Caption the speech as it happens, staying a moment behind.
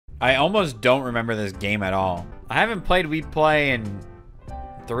I almost don't remember this game at all. I haven't played We Play in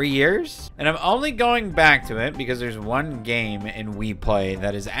 3 years, and I'm only going back to it because there's one game in We Play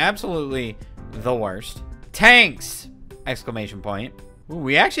that is absolutely the worst. Tanks! Exclamation point. Ooh,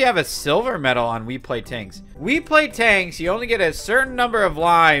 we actually have a silver medal on We Play Tanks. We Play Tanks, you only get a certain number of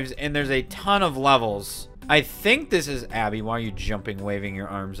lives, and there's a ton of levels. I think this is Abby. Why are you jumping, waving your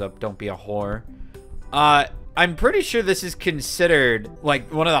arms up? Don't be a whore. I'm pretty sure this is considered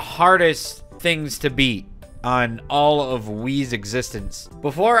like one of the hardest things to beat on all of Wii's existence.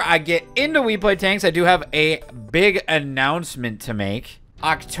 Before I get into We Play Tanks, I do have a big announcement to make.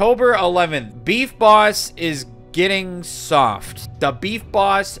 October 11th, Beef Boss is getting soft. The Beef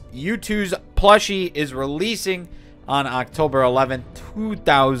Boss U2's plushie is releasing on October 11th,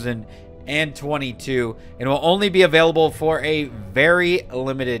 2022, and will only be available for a very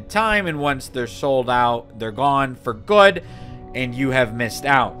limited time, and once they're sold out, they're gone for good, and you have missed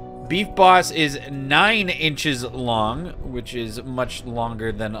out. Beef Boss is 9 inches long, which is much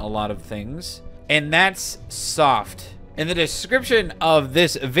longer than a lot of things, and that's soft. In the description of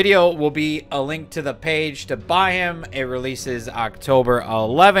this video will be a link to the page to buy him. It releases October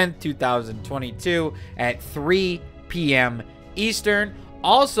 11th, 2022 at 3 p.m. Eastern.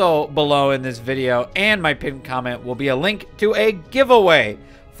 Also below in this video and my pinned comment will be a link to a giveaway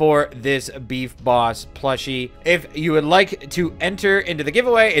for this Beef Boss plushie. If you would like to enter into the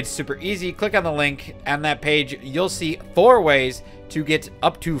giveaway, it's super easy. Click on the link on that page. You'll see 4 ways to get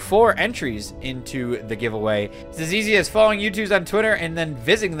up to 4 entries into the giveaway. It's as easy as following YouTubes on Twitter and then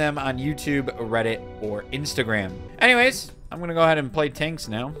visiting them on YouTube, Reddit, or Instagram. Anyways, I'm gonna go ahead and play Tanks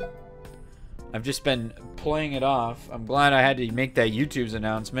now. I've just been playing it off. I'm glad I had to make that YouTube's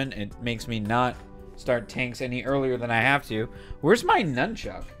announcement. It makes me not start Tanks any earlier than I have to. Where's my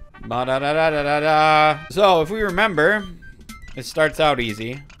nunchuck? Ba-da-da-da-da-da-da. So, if we remember, it starts out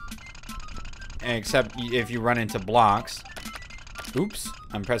easy. Except if you run into blocks. Oops,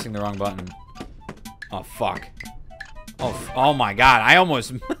 I'm pressing the wrong button. Oh, fuck. Oh my god, I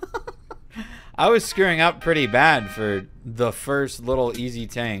almost... I was screwing up pretty bad for the first little easy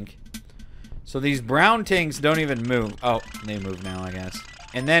tank. So these brown tanks don't even move. Oh, they move now, I guess.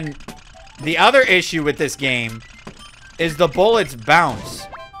 And then the other issue with this game is the bullets bounce.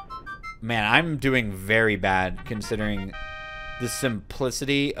 Man, I'm doing very bad considering the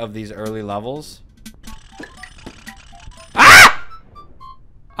simplicity of these early levels. Ah!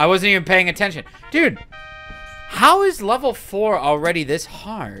 I wasn't even paying attention. Dude, how is level 4 already this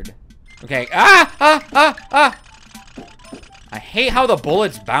hard? Okay. Ah! I hate how the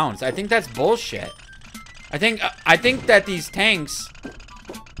bullets bounce. I think that's bullshit. I think that these tanks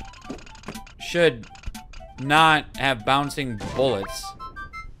should not have bouncing bullets.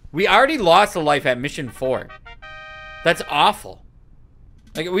 We already lost a life at mission 4. That's awful.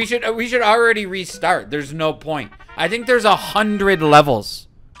 Like we should already restart. There's no point. I think there's 100 levels.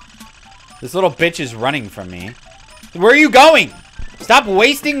 This little bitch is running from me. Where are you going? Stop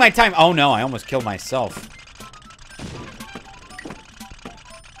wasting my time. Oh no, I almost killed myself.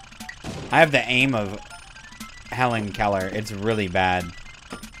 I have the aim of Helen Keller. It's really bad.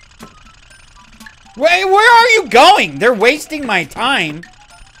 Wait, where are you going? They're wasting my time.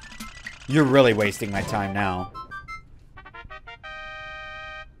 You're really wasting my time now.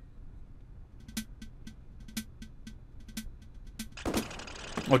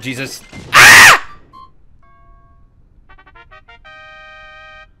 Oh, Jesus. Ah!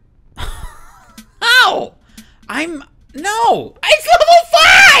 Ow! No! It's level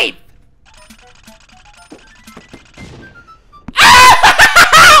 5!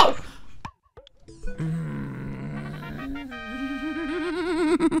 Ow!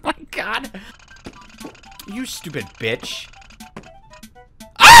 My God. You stupid bitch.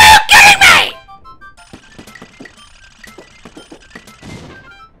 Are you kidding me?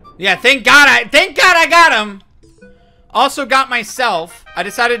 Yeah, thank God I got him. Also got myself. I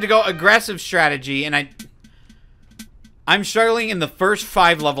decided to go aggressive strategy, and I'm struggling in the first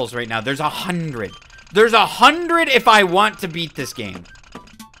 5 levels right now. There's 100. There's 100 if I want to beat this game.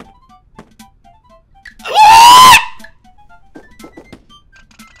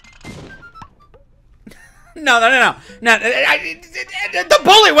 No. The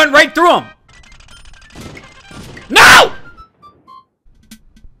bullet went right through him. No!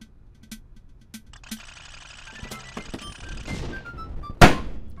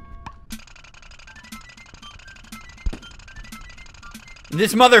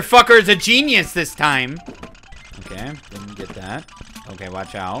 This motherfucker is a genius this time. Okay, didn't get that. Okay,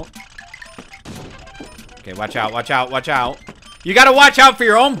 watch out. Okay, watch out, watch out, watch out. You gotta watch out for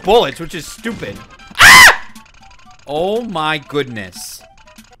your own bullets, which is stupid. Ah! Oh my goodness.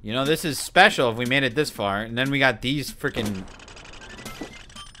 You know, this is special if we made it this far. And then we got these freaking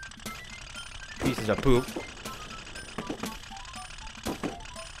pieces of poop.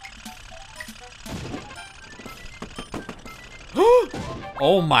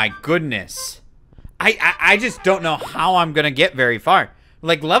 Oh my goodness. I just don't know how I'm gonna get very far.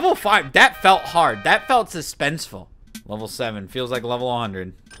 Like level 5, that felt hard. That felt suspenseful. Level 7 feels like level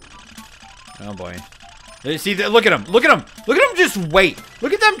 100. Oh boy. See, look at him. Look at him. Look at him just wait.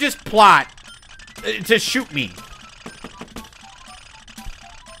 Look at them just plot to shoot me.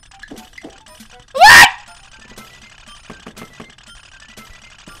 What?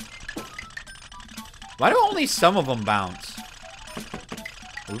 Why do only some of them bounce?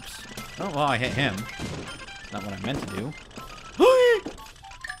 Oops. Oh, well, I hit him. That's not what I meant to do.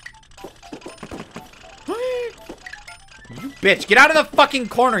 You bitch. Get out of the fucking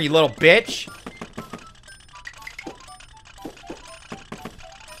corner, you little bitch.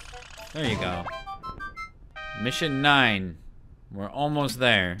 There you go. Mission 9. We're almost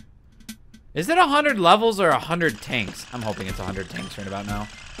there. Is it 100 levels or 100 tanks? I'm hoping it's 100 tanks right about now.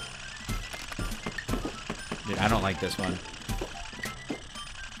 Dude, I don't like this one.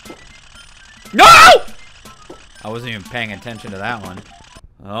 No! I wasn't even paying attention to that one.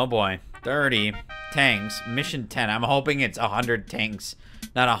 Oh boy. 30 tanks. Mission 10. I'm hoping it's 100 tanks,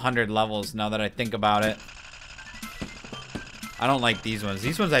 not 100 levels now that I think about it. I don't like these ones.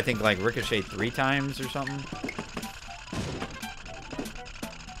 These ones I think like ricochet 3 times or something.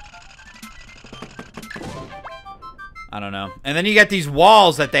 I don't know. And then you get these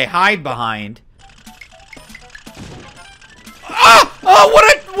walls that they hide behind. Ah! Oh,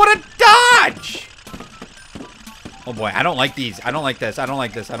 what a dodge! Oh boy, I don't like these. I don't like this. I don't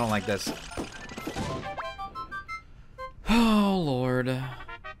like this. I don't like this. Oh Lord.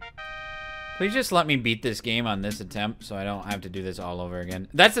 Please just let me beat this game on this attempt so I don't have to do this all over again.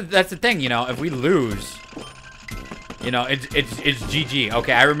 That's the thing, you know, if we lose, you know, it's GG.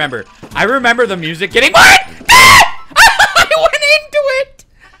 Okay, I remember the music getting what? I went into it.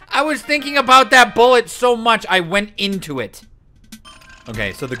 I was thinking about that bullet so much I went into it.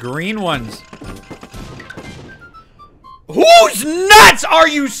 Okay, so the green ones. Whose nuts are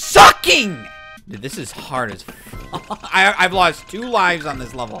you sucking? Dude, this is hard as fuck. I've lost 2 lives on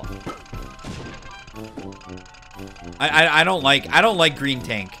this level. I don't like green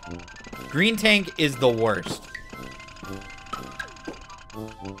tank. Green tank is the worst.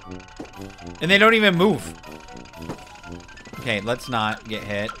 And they don't even move. Okay, let's not get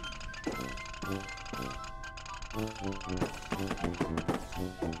hit.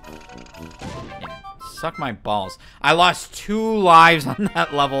 Yeah, suck my balls. I lost 2 lives on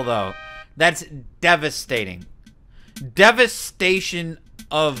that level though. That's devastating. Devastation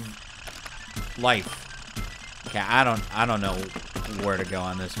of life. Okay, I don't know where to go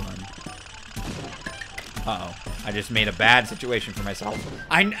on this one. Uh-oh. I just made a bad situation for myself.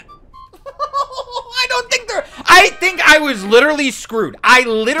 I don't think they're... I think I was literally screwed. I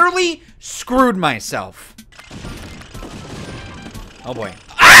literally screwed myself. Oh boy.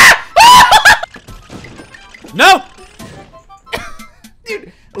 Ah! No!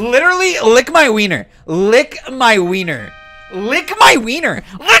 Dude, literally lick my wiener. Lick my wiener. Lick my wiener.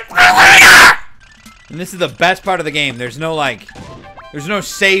 Lick my wiener! And this is the best part of the game. There's no, like, there's no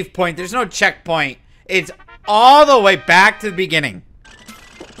save point. There's no checkpoint. It's all the way back to the beginning.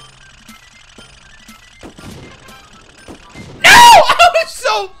 No! I was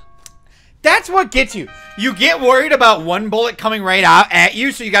so... That's what gets you. You get worried about one bullet coming right out at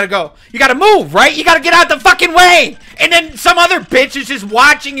you, so you gotta go. You gotta move, right? You gotta get out the fucking way! And then some other bitch is just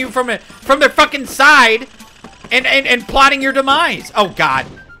watching you from their fucking side and plotting your demise. Oh, God.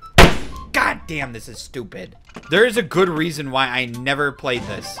 God damn, this is stupid. There is a good reason why I never played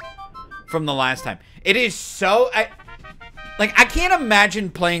this from the last time. It is so... I can't imagine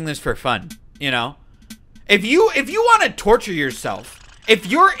playing this for fun, you know? If you want to torture yourself, if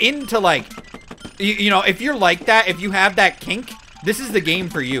you're into, like... You know, if you're like that, if you have that kink, this is the game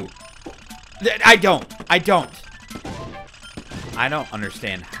for you. I don't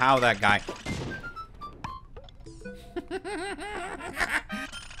understand how that guy...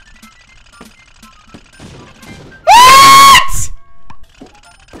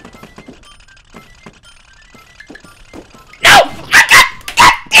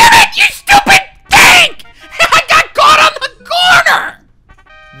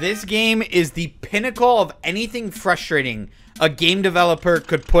 This game is the pinnacle of anything frustrating a game developer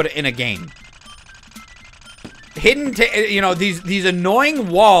could put in a game. You know, these annoying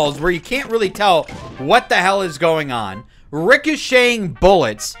walls where you can't really tell what the hell is going on. Ricocheting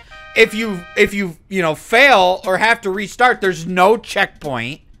bullets. If you know, fail or have to restart, there's no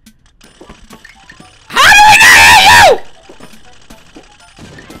checkpoint.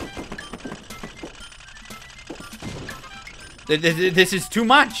 This is too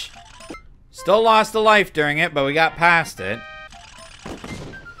much. Still lost a life during it, but we got past it.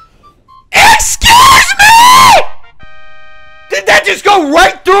 Excuse me! Did that just go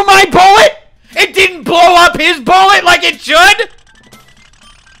right through my bullet? It didn't blow up his bullet like it should?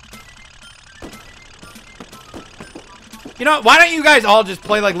 You know, why don't you guys all just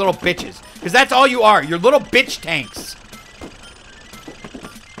play like little bitches? Because that's all you are. You're little bitch tanks.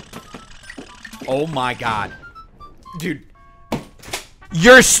 Oh my god. Dude.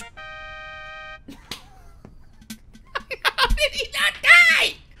 You're How did he not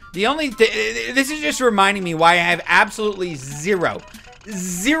die? The only thing, this is just reminding me why I have absolutely zero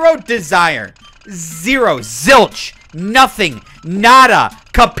desire, zilch, nothing, nada,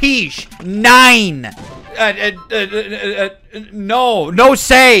 capiche, nine, no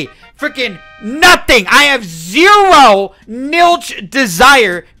say, freaking nothing. I have zero nilch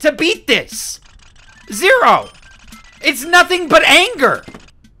desire to beat this. Zero. It's nothing but anger.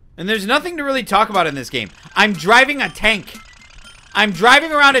 And there's nothing to really talk about in this game. I'm driving a tank. I'm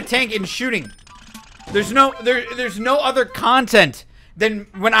driving around a tank and shooting. There's no other content than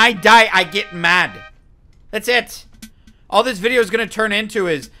when I die, I get mad. That's it. All this video is gonna turn into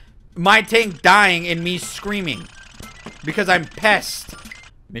is my tank dying and me screaming. Because I'm pissed.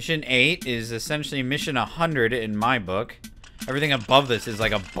 Mission 8 is essentially mission 100 in my book. Everything above this is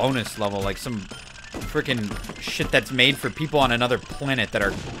like a bonus level, like some freaking shit that's made for people on another planet that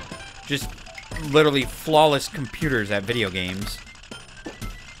are just literally flawless computers at video games.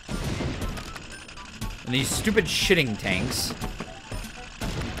 And these stupid shitting tanks.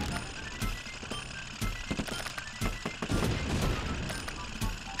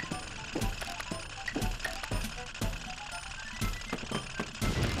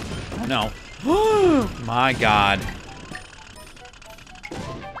 Oh no. My god.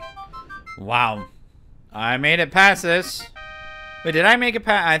 Wow. I made it past this. Wait, did I make it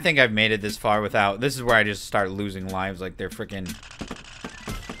past? I think I've made it this far without. This is where I just start losing lives like they're freaking.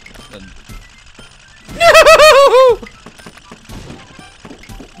 No!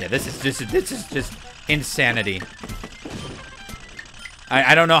 Yeah, this is just insanity.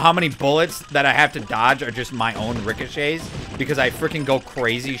 I don't know how many bullets that I have to dodge are just my own ricochets because I freaking go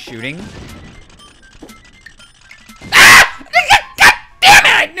crazy shooting. Ah! God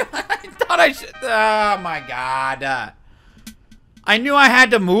damn it! I thought I should. Oh my god. I knew I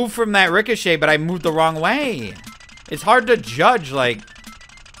had to move from that ricochet, but I moved the wrong way. It's hard to judge, like.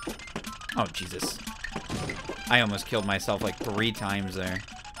 Oh, Jesus. I almost killed myself like 3 times there.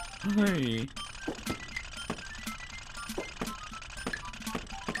 Hey.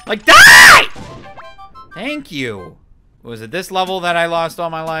 Like, die! Thank you. Was it this level that I lost all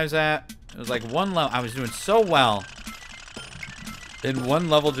my lives at? It was like one level. I was doing so well. Then one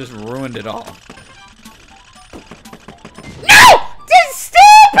level just ruined it all. No! This is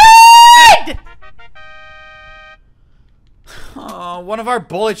stupid! Oh, one of our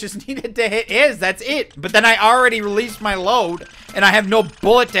bullets just needed to hit his. That's it. But then I already released my load, and I have no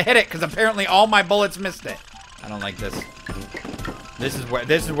bullet to hit it because apparently all my bullets missed it. I don't like this. This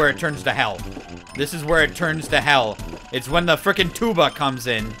is where it turns to hell. This is where it turns to hell. It's when the frickin' tuba comes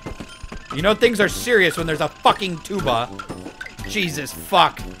in. You know things are serious when there's a fucking tuba. Jesus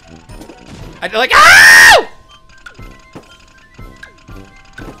fuck. I like. Ow!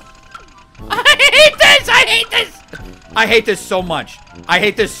 I hate this! I hate this! I hate this so much. I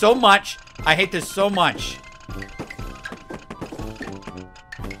hate this so much. I hate this so much.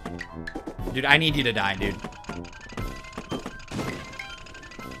 Dude, I need you to die, dude.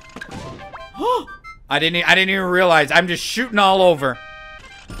 I didn't even realize. I'm just shooting all over.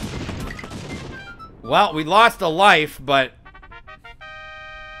 Well, we lost a life, but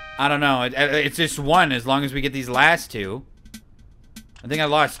I don't know. It's just one as long as we get these last 2. I think I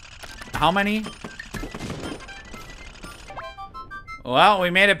lost how many? Well, we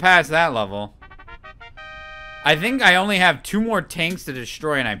made it past that level. I think I only have 2 more tanks to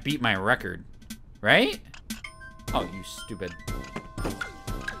destroy and I beat my record. Right? Oh, you stupid.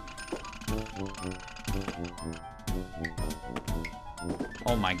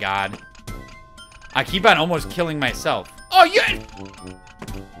 Oh my god. I keep on almost killing myself. Oh, you.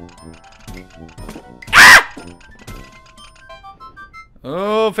 Ah!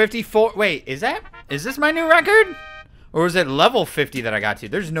 Oh, 54. Wait, is this my new record? Or was it level 50 that I got to?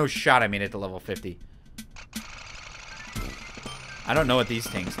 There's no shot I made it to level 50. I don't know what these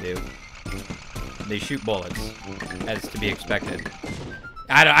things do. They shoot bullets, as to be expected.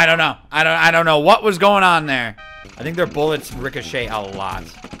 I don't know. I don't know what was going on there. I think their bullets ricochet a lot.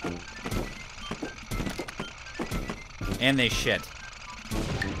 And they shit.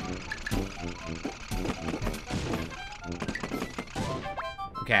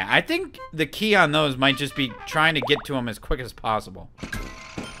 Okay, I think the key on those might just be trying to get to them as quick as possible.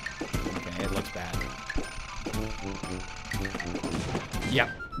 Okay, it looks bad. Yep,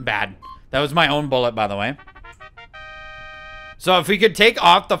 bad. That was my own bullet, by the way. So if we could take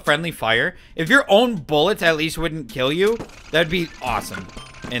off the friendly fire, if your own bullets at least wouldn't kill you, that'd be awesome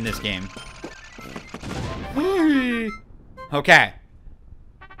in this game. Okay.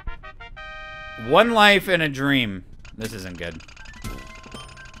 One life and a dream. This isn't good.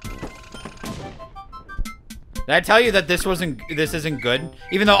 Did I tell you that this isn't good?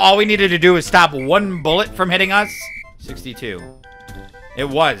 Even though all we needed to do was stop one bullet from hitting us? 62. It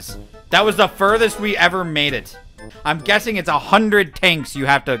was. That was the furthest we ever made it. I'm guessing it's 100 tanks you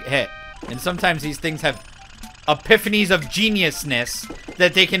have to hit. And sometimes these things have epiphanies of geniusness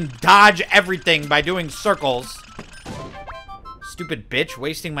that they can dodge everything by doing circles. Stupid bitch,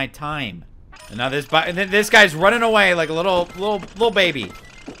 wasting my time. And now this guy's running away like a little baby.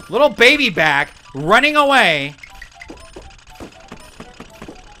 Little baby back running away.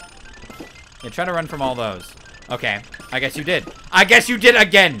 Yeah, try to run from all those. Okay, I guess you did. I guess you did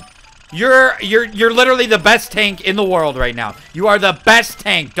again. You're literally the best tank in the world right now. You are the best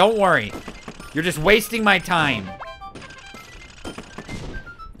tank. Don't worry. You're just wasting my time.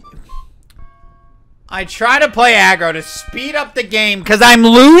 I try to play aggro to speed up the game because I'm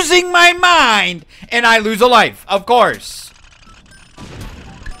losing my mind and I lose a life, of course.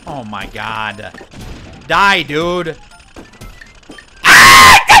 Oh my god. Die, dude.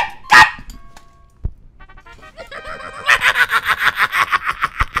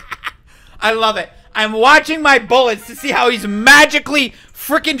 I love it. I'm watching my bullets to see how he's magically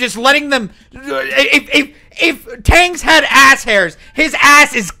freaking just letting them... If tanks had ass hairs, his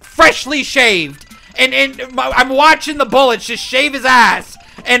ass is freshly shaved. And I'm watching the bullets just shave his ass.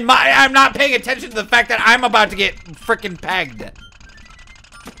 And I'm not paying attention to the fact that I'm about to get freaking pegged.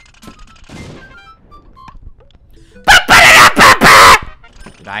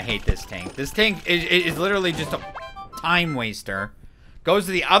 Dude, I hate this tank. This tank is literally just a time waster. Goes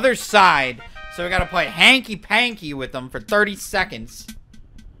to the other side, so we gotta play hanky-panky with them for 30 seconds.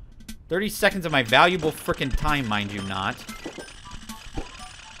 30 seconds of my valuable frickin' time, mind you not.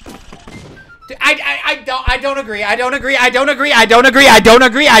 Dude, I don't agree. I don't agree. I don't agree. I don't agree. I don't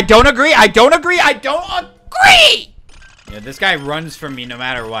agree. I don't agree. I don't agree. I don't agree! Yeah, this guy runs from me no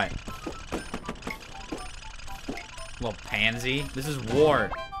matter what. Little pansy. This is war.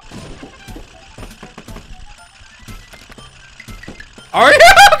 Are you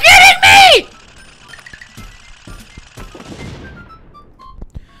kidding me?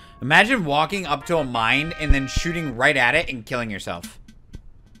 Imagine walking up to a mine and then shooting right at it and killing yourself.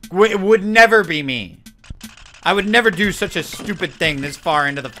 It would never be me. I would never do such a stupid thing this far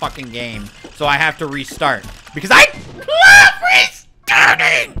into the fucking game. So I have to restart. Because I love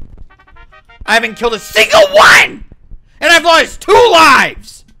restarting! I haven't killed a single one! And I've lost 2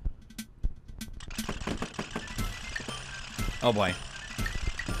 lives! Oh boy.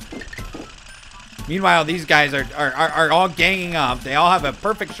 Meanwhile, these guys are all ganging up. They all have a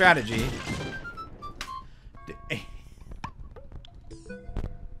perfect strategy.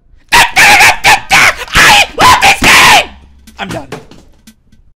 I love this game! I'm done.